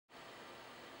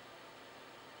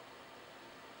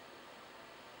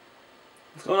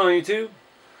What's going on, YouTube?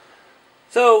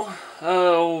 So,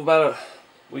 about a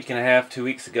week and a half, 2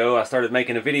 weeks ago, I started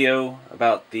making a video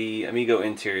about the Amigo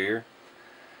interior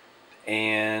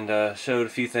and showed a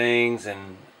few things,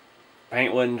 and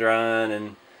paint wasn't drying,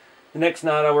 and the next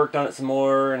night I worked on it some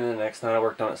more, and the next night I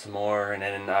worked on it some more, and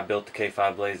then I built the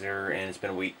K5 Blazer, and it's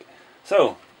been a week.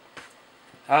 So,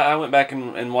 I went back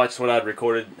and watched what I'd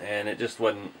recorded, and it just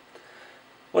wasn't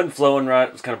flowing right.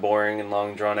 It was kind of boring and long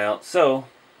and drawn out. So,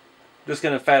 just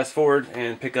going to fast forward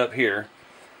and pick up here.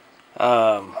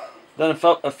 Done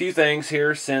a few things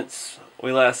here since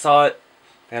we last saw it,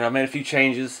 and I made a few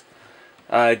changes.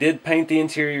 I did paint the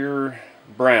interior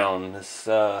brown. This,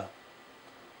 what's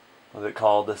it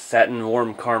called? The satin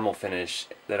warm caramel finish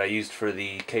that I used for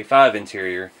the K5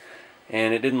 interior,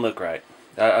 and it didn't look right.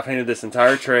 I painted this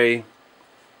entire tray.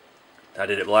 I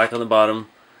did it black on the bottom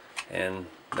and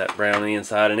that brown on the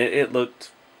inside, and it looked,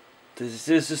 this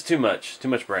is just too much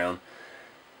brown.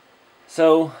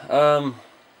 So,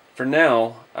 for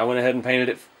now, I went ahead and painted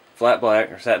it flat black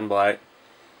or satin black,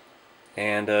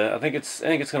 and I think it's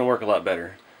going to work a lot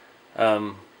better.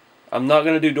 I'm not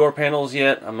going to do door panels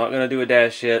yet. I'm not going to do a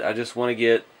dash yet. I just want to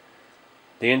get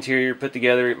the interior put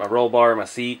together, get my roll bar, my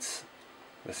seats,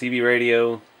 the CB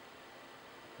radio,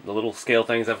 the little scale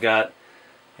things I've got,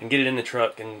 and get it in the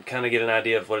truck and kind of get an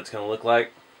idea of what it's going to look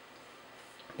like.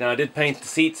 Now, I did paint the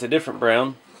seats a different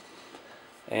brown,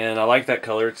 and I like that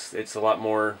color. It's a lot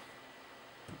more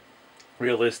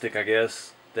realistic, I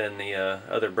guess, than the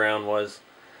other brown was.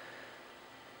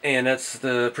 And that's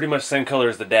pretty much the same color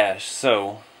as the dash.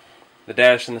 So the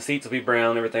dash and the seats will be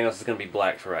brown. Everything else is going to be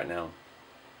black for right now.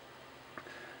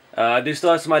 I do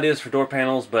still have some ideas for door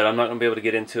panels, but I'm not going to be able to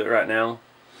get into it right now.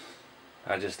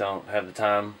 I just don't have the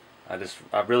time.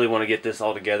 I really want to get this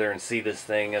all together and see this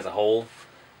thing as a whole.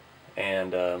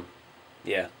 And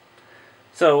yeah.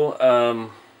 So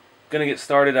gonna get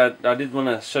started. I did want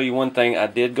to show you one thing. I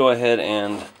did go ahead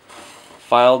and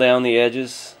file down the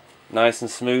edges nice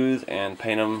and smooth and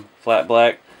paint them flat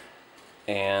black,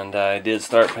 and I did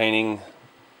start painting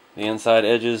the inside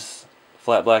edges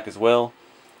flat black as well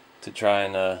to try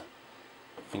and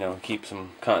you know, keep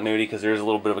some continuity, because there's a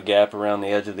little bit of a gap around the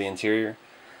edge of the interior,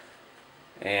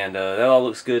 and that all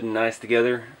looks good and nice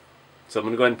together. So I'm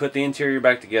going to go ahead and put the interior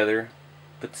back together,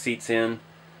 put the seats in,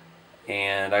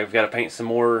 and I've got to paint some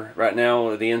more right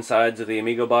now the insides of the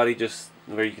Amigo body, just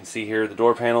where you can see here the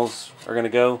door panels are going to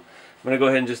go. I'm going to go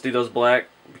ahead and just do those black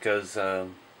because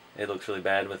it looks really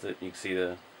bad with it. You can see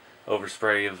the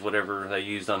overspray of whatever they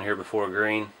used on here before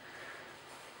green.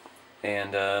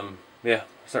 And yeah,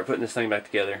 start putting this thing back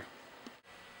together.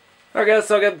 Alright guys,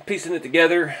 so I got piecing it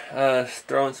together,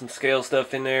 throwing some scale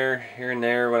stuff in there, here and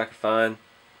there, what I could find.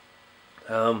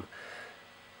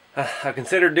 I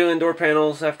considered doing door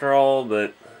panels after all,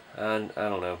 but I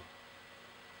don't know.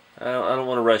 I don't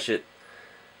want to rush it.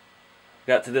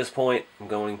 Got to this point, I'm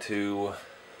going to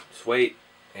just wait,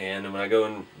 and when I go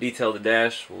and detail the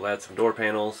dash, we'll add some door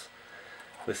panels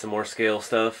with some more scale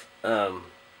stuff. Kind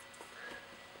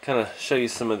of show you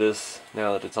some of this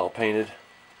now that it's all painted.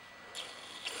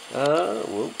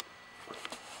 Whoop.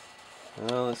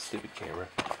 Oh, that's stupid camera.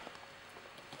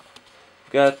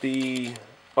 Got the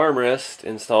armrest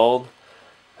installed.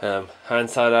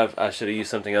 Hindsight, I should have used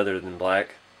something other than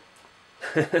black.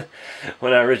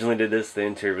 When I originally did this, the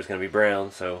interior was going to be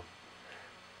brown, so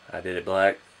I did it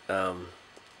black.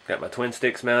 Got my twin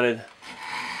sticks mounted.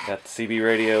 Got the CB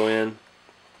radio in.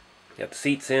 Got the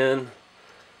seats in.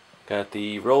 Got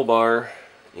the roll bar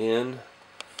in.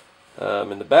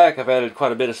 In the back, I've added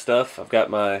quite a bit of stuff. I've got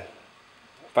my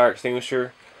fire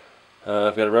extinguisher.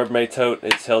 I've got a Rubbermaid tote.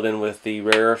 It's held in with the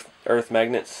rare earth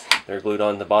magnets. They're glued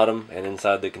on the bottom and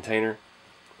inside the container.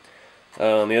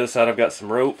 On the other side, I've got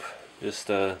some rope, just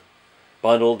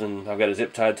bundled, and I've got it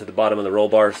zip tied to the bottom of the roll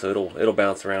bar, so it'll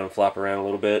bounce around and flop around a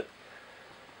little bit.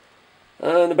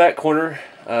 In the back corner,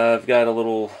 I've got a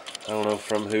little, I don't know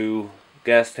from who,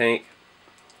 gas tank,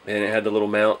 and it had the little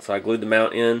mount, so I glued the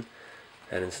mount in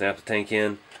and then snapped the tank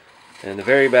in. And in the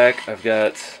very back, I've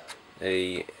got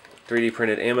a 3D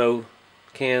printed ammo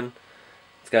can.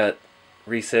 It's got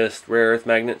recessed rare earth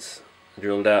magnets. I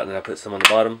drilled it out and then I put some on the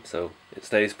bottom so it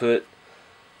stays put.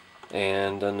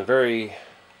 And on the very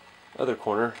other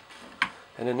corner,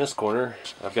 and in this corner,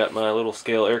 I've got my little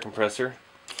scale air compressor,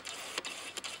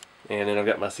 and then I've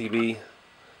got my CB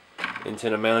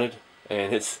antenna mounted,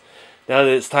 and it's, now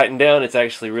that it's tightened down, it's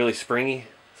actually really springy,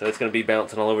 so it's going to be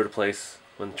bouncing all over the place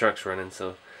when the truck's running,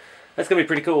 so that's going to be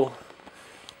pretty cool.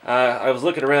 I was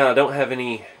looking around. I don't have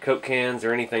any Coke cans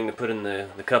or anything to put in the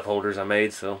cup holders I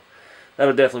made, so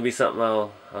that'll definitely be something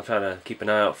I'll try to keep an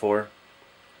eye out for.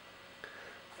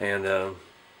 And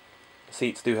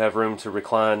seats do have room to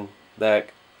recline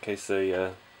back in case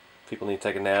the people need to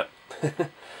take a nap.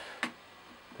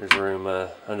 There's room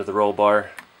under the roll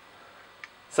bar.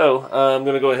 So I'm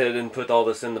going to go ahead and put all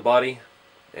this in the body,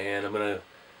 and I'm going to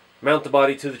mount the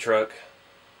body to the truck.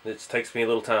 It takes me a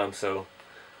little time, so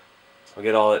I'll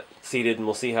get all it seated and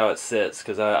we'll see how it sits,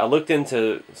 because I looked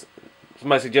into,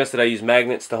 somebody suggested I use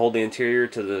magnets to hold the interior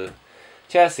to the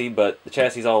chassis, but the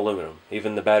chassis is all aluminum.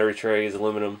 Even the battery tray is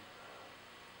aluminum,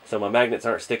 so my magnets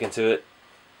aren't sticking to it.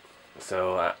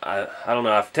 So I don't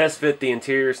know, I've test fit the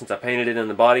interior since I painted it in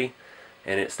the body,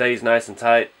 and it stays nice and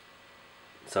tight.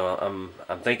 So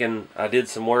I'm thinking I did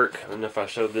some work. I don't know if I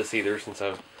showed this either, since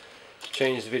I've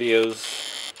changed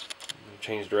videos,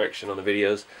 changed direction on the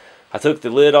videos. I took the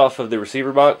lid off of the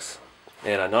receiver box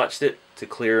and I notched it to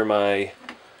clear my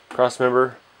cross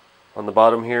member on the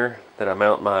bottom here that I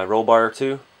mount my roll bar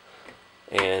to,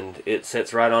 and it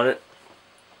sits right on it.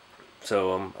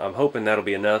 So I'm hoping that'll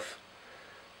be enough.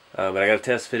 But I got to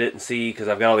test fit it and see, because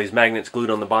I've got all these magnets glued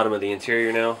on the bottom of the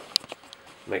interior now.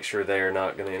 Make sure they are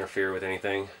not going to interfere with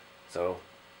anything. So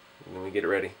let me get it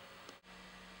ready.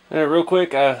 Real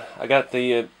quick, I got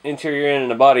the interior in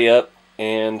and the body up,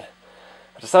 and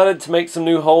I decided to make some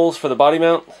new holes for the body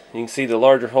mount. You can see the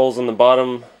larger holes on the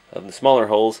bottom of the smaller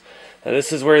holes. Now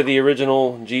this is where the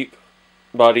original Jeep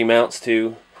body mounts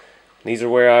to. These are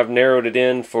where I've narrowed it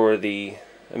in for the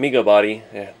Amigo body,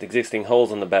 the existing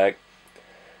holes on the back.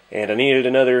 And I needed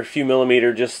another few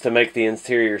millimeter just to make the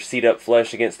interior seat up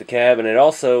flush against the cab, and it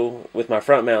also, with my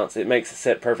front mounts, it makes it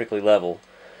set perfectly level.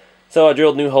 So I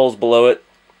drilled new holes below it.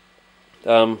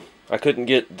 I couldn't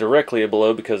get directly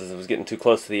below because it was getting too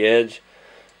close to the edge,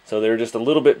 so they're just a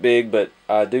little bit big, but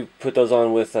I do put those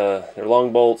on with they're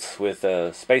long bolts with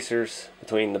spacers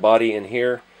between the body and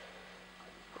here,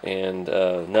 and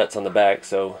nuts on the back,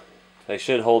 so they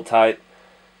should hold tight.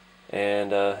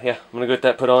 And yeah, I'm gonna get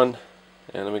that put on,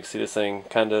 and let me see this thing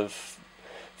kind of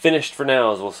finished for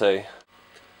now, as we'll say.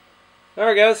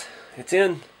 Alright guys, it's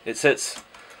in. It sits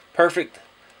perfect.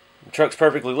 The truck's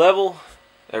perfectly level.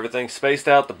 Everything's spaced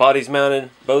out. The body's mounted,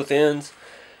 both ends.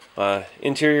 My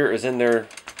interior is in there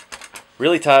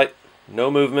really tight.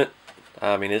 No movement.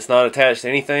 I mean, it's not attached to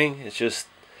anything. It's just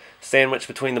sandwiched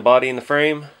between the body and the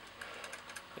frame.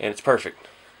 And it's perfect.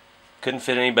 Couldn't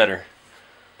fit any better.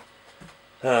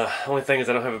 Only thing is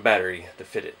I don't have a battery to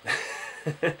fit it.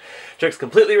 Truck's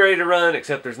completely ready to run,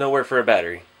 except there's nowhere for a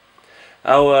battery.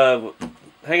 I was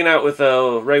hanging out with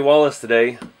Ray Wallace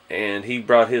today, and he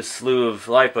brought his slew of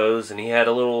lipos, and he had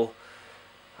a little,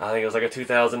 I think it was like a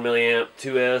 2000 milliamp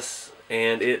 2S,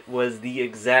 and it was the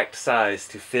exact size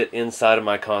to fit inside of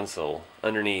my console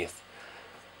underneath.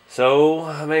 So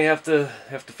I may have to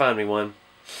find me one.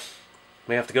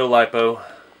 May have to go lipo.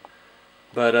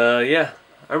 But yeah,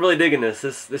 I'm really digging this.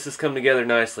 This has come together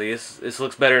nicely. This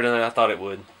looks better than I thought it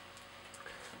would.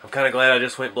 I'm kind of glad I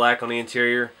just went black on the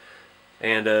interior,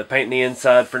 and painting the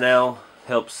inside for now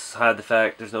helps hide the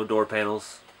fact there's no door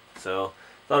panels. So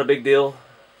not a big deal.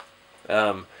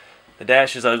 The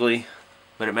dash is ugly,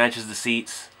 but it matches the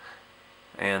seats.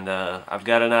 And I've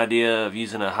got an idea of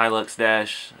using a Hilux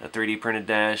dash, a 3D printed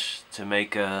dash, to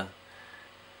make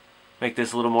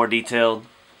this a little more detailed.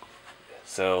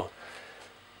 So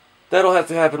that'll have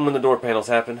to happen when the door panels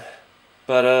happen.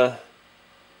 But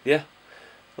yeah,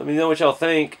 let me know what y'all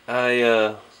think.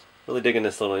 I really digging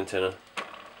this little antenna.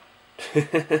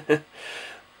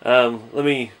 Let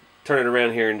me turn it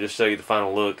around here and just show you the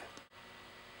final look.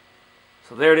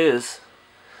 So there it is.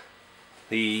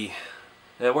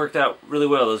 That worked out really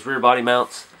well. Those rear body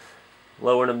mounts,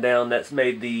 lowering them down, that's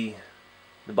made the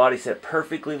body set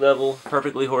perfectly level,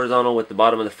 perfectly horizontal with the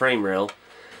bottom of the frame rail.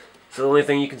 So the only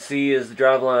thing you can see is the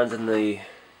drive lines and the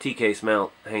T-case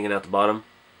mount hanging out the bottom.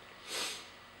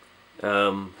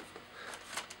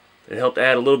 It helped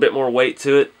add a little bit more weight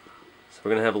to it, so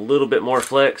we're going to have a little bit more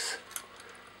flex.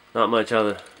 Not much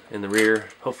on in the rear.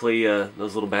 Hopefully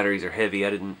those little batteries are heavy. I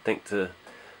didn't think to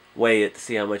weigh it to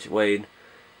see how much it weighed,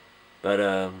 but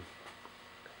I'm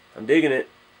digging it.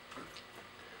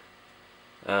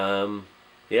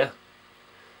 Yeah,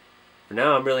 for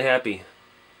now I'm really happy.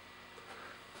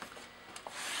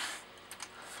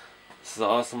 This is an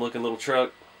awesome looking little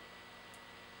truck.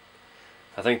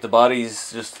 I think the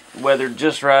body's just weathered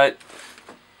just right.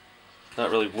 Not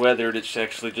really weathered, it's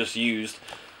actually just used.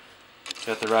 It's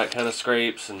got the right kind of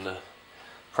scrapes and the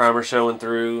primer showing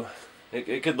through.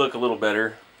 It could look a little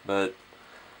better, but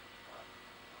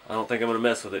I don't think I'm going to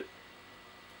mess with it.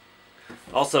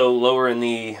 Also, lowering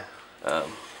the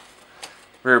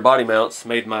rear body mounts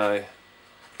made my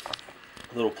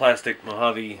little plastic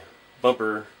Mojave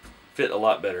bumper fit a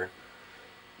lot better.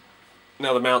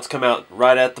 Now the mounts come out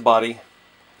right at the body,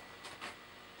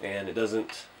 and it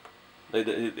doesn't.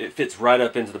 It fits right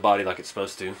up into the body like it's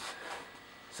supposed to.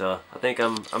 So I think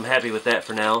I'm happy with that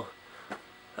for now.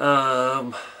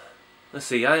 Let's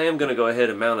see. I am gonna go ahead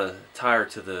and mount a tire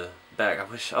to the back. I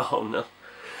wish. Oh no,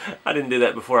 I didn't do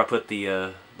that before I put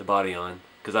the body on,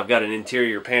 because I've got an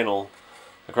interior panel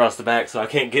across the back, so I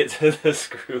can't get to the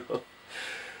screw.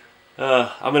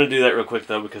 I'm gonna do that real quick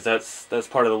though, because that's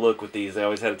part of the look with these. They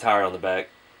always had a tire on the back,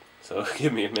 so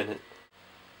give me a minute.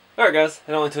 Alright guys,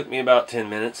 it only took me about 10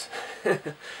 minutes.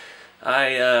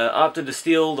 I opted to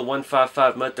steal the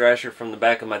 155 mud thrasher from the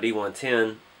back of my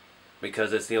D110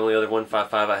 because it's the only other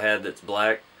 155 I had that's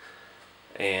black,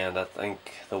 and I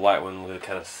think the white one would have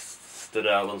kind of stood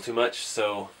out a little too much.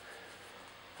 So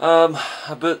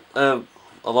I put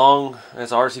along as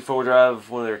RC4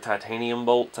 drive one of their titanium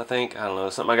bolts, I think. I don't know,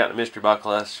 something I got in a mystery box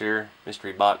last year,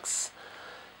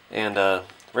 and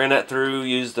ran that through.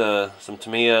 Used some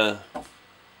Tamiya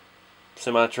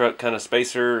semi-truck kind of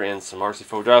spacer and some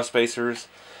RC4 drive spacers,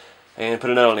 and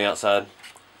put a nut on the outside.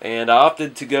 And I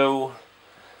opted to go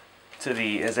to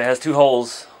the, as it has two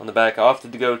holes on the back, I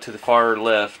opted to go to the far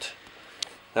left.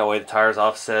 That way the tire's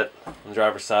offset on the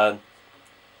driver's side.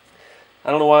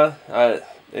 I don't know why.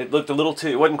 It looked a little too,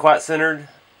 it wasn't quite centered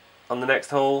on the next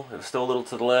hole. It was still a little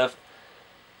to the left.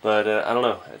 But I don't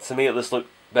know. To me it just looked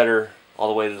better all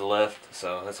the way to the left.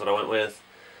 So that's what I went with.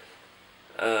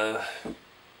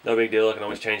 No big deal. I can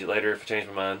always change it later if I change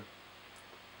my mind.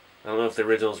 I don't know if the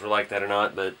originals were like that or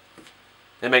not, but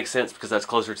it makes sense because that's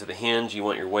closer to the hinge. You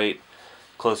want your weight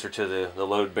closer to the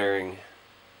load-bearing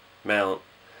mount.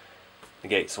 The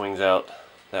gate swings out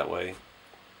that way.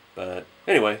 But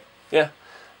anyway, yeah,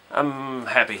 I'm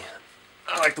happy.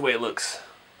 I like the way it looks.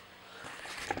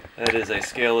 That is a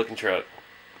scale-looking truck.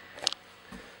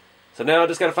 So now I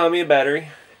just got to find me a battery,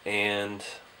 and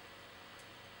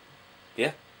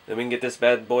yeah, then we can get this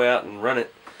bad boy out and run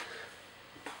it.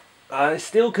 I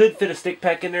still could fit a stick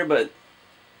pack in there, but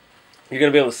you're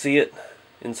going to be able to see it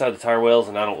inside the tire wells,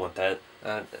 and I don't want that.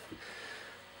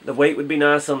 The weight would be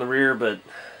nice on the rear, but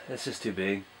it's just too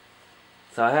big.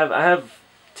 So I have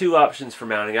two options for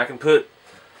mounting. I can put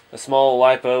a small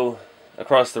lipo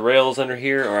across the rails under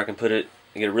here, or I can put it,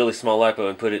 get a really small lipo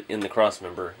and put it in the cross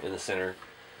member in the center.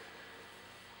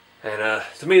 And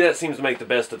to me that seems to make the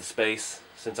best of the space,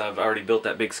 since I've already built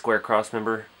that big square cross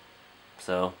member.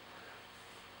 So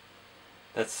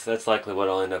that's likely what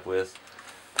I'll end up with.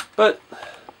 But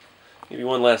give you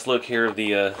one last look here of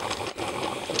the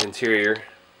interior.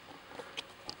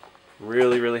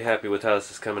 Really happy with how this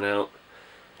is coming out.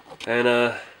 And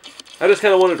I just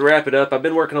kind of wanted to wrap it up. I've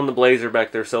been working on the Blazer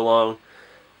back there so long,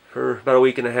 for about a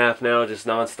week and a half now, just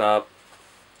non-stop.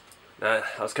 I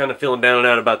was kind of feeling down and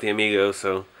out about the Amigo,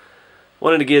 so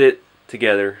wanted to get it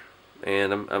together,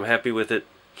 and I'm happy with it.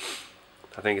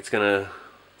 I think it's gonna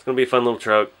be a fun little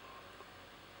truck.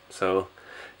 So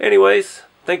anyways,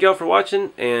 thank y'all for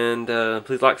watching, and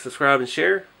please like, subscribe, and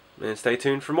share, and stay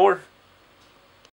tuned for more.